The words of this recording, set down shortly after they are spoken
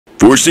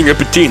Forcing a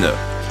patina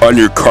on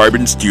your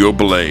carbon steel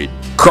blade.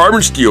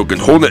 Carbon steel can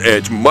hold an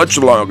edge much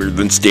longer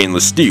than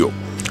stainless steel.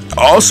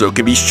 Also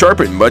can be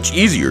sharpened much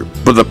easier,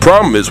 but the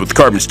problem is with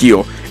carbon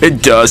steel,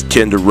 it does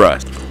tend to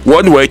rust.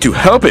 One way to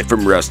help it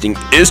from rusting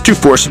is to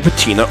force a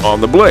patina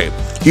on the blade.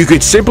 You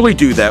could simply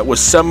do that with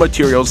some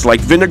materials like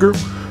vinegar,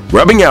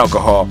 rubbing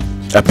alcohol,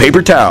 a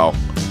paper towel,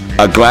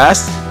 a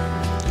glass,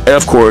 and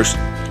of course,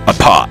 a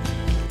pot.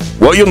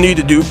 What you'll need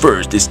to do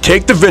first is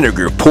take the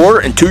vinegar,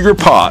 pour it into your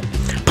pot,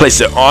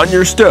 place it on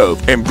your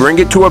stove, and bring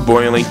it to a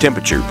boiling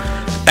temperature.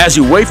 As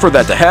you wait for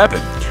that to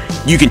happen,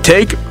 you can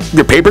take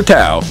your paper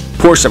towel,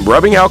 pour some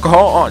rubbing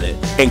alcohol on it,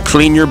 and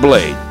clean your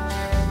blade.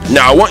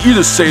 Now I want you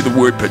to say the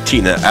word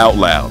patina out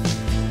loud.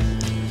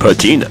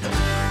 Patina.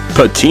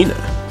 Patina.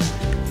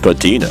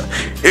 Patina.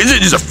 Is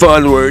it just a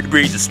fun word?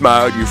 Brings a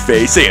smile on your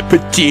face. Say it,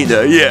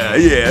 patina. Yeah.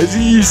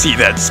 You see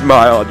that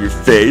smile on your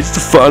face. It's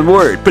a fun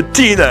word.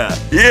 Patina.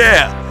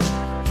 Yeah.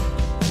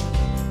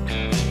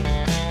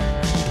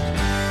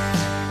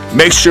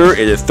 Make sure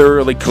it is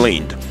thoroughly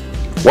cleaned.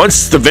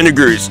 Once the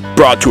vinegar is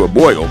brought to a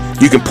boil,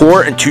 you can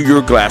pour it into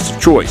your glass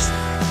of choice.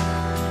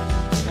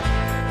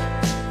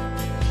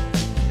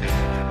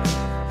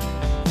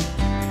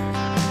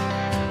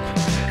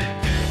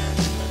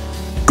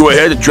 Go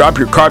ahead and drop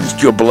your carbon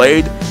steel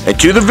blade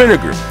into the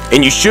vinegar,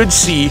 and you should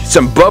see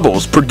some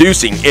bubbles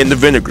producing in the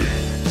vinegar.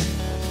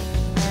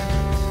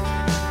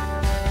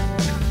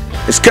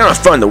 It's kind of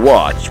fun to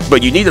watch,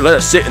 but you need to let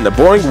it sit in the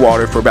boiling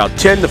water for about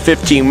 10 to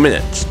 15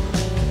 minutes.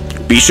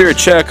 Be sure to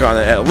check on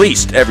it at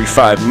least every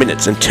 5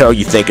 minutes until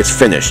you think it's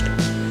finished.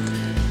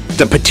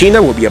 The patina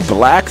will be a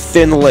black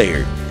thin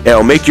layer, and it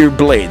will make your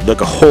blade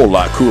look a whole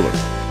lot cooler.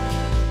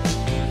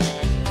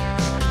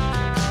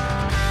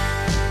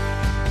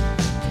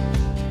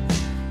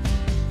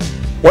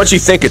 Once you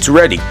think it's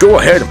ready, go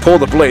ahead and pull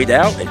the blade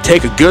out and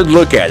take a good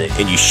look at it,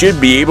 and you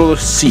should be able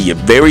to see a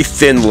very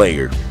thin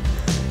layer.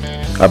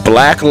 A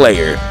black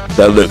layer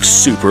that looks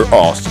super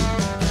awesome.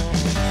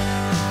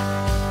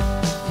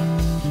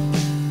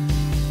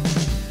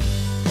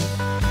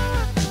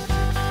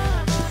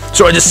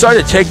 So I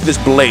decided to take this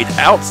blade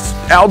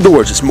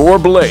outdoors,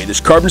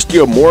 this carbon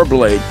steel Moore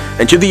blade,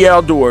 into the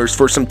outdoors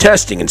for some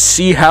testing and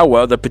see how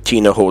well the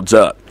patina holds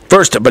up.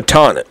 First, to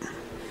baton it.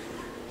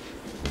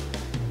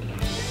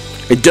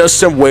 It does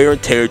some wear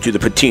and tear to the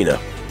patina.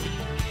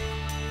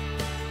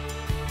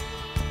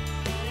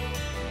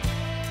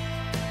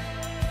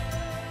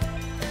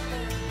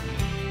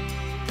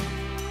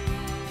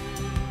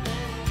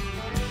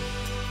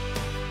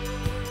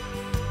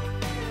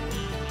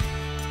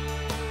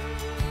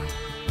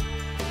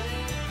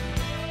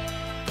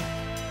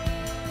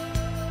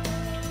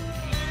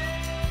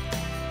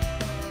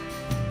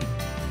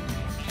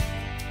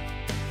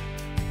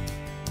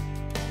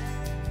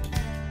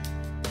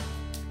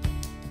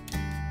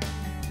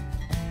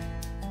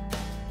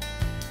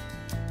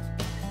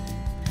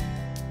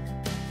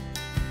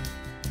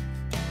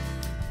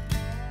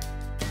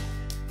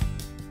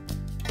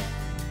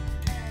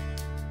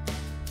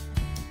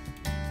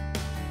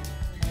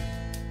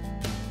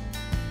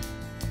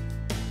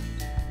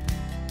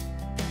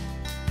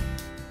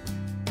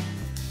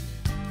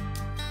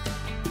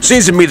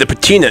 Seems to me the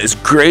patina is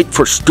great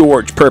for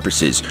storage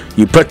purposes.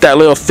 You put that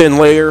little thin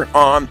layer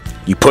on,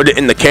 you put it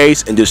in the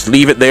case and just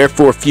leave it there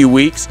for a few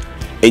weeks,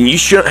 and you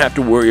shouldn't have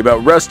to worry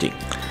about rusting.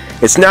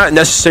 It's not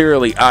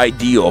necessarily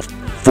ideal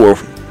for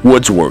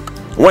woods work.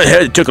 I went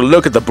ahead and took a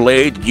look at the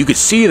blade. You could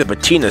see the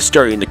patina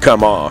starting to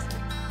come off.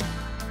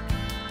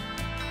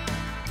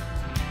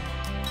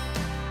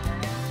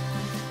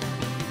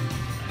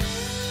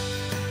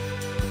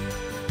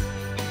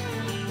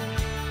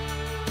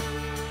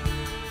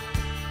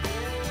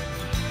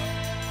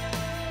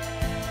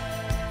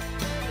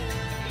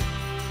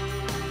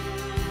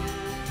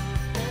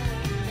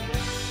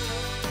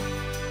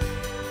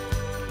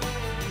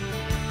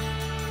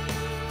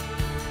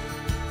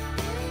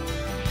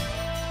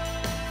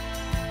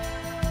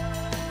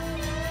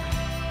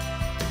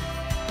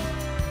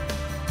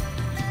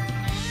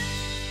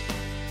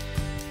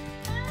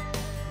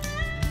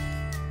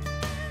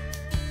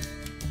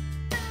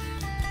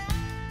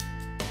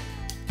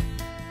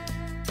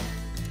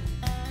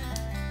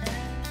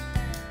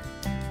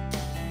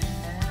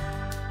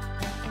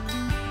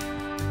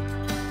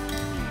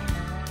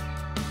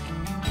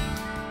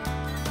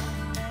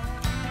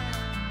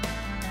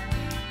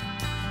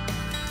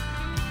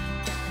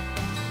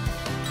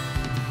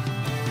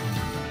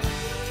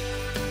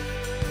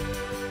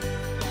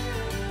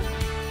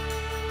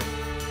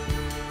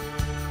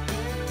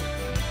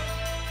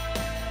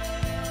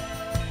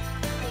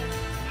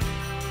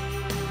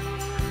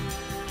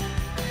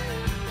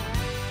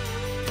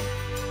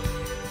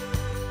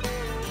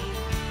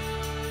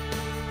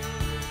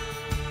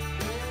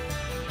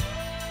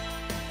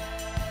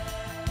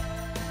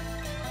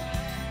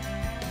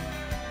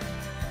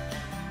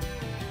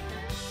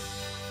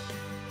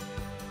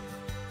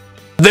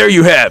 There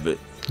you have it,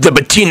 the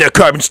Patina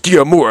carbon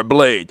steel Moore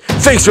blade.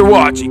 Thanks for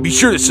watching. Be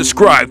sure to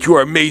subscribe to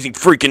our amazing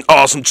freaking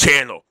awesome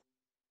channel.